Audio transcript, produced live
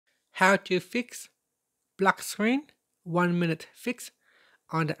how to fix black screen 1 minute fix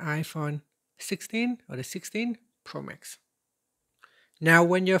on the iPhone 16 or the 16 Pro Max. Now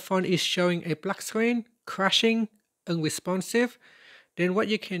when your phone is showing a black screen, crashing, unresponsive, then what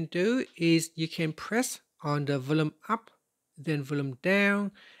you can do is you can press on the volume up, then volume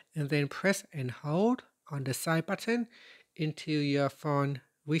down, and then press and hold on the side button until your phone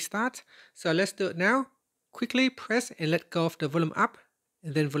restarts. So let's do it now. Quickly press and let go of the volume up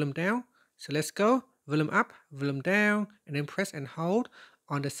and then volume down. So let's go, volume up, volume down, and then press and hold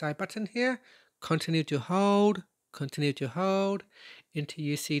on the side button here. Continue to hold until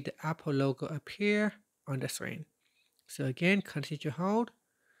you see the Apple logo appear on the screen. So again, continue to hold.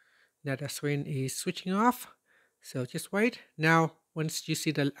 Now the screen is switching off. So just wait. Now, once you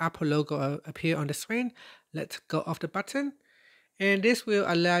see the Apple logo appear on the screen, let's go off the button. And this will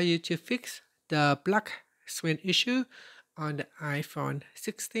allow you to fix the black screen issue on the iPhone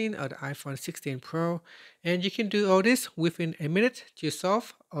 16 or the iPhone 16 Pro. And you can do all this within a minute to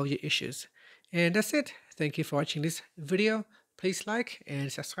solve all your issues. And that's it. Thank you for watching this video. Please like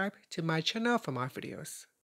and subscribe to my channel for more videos.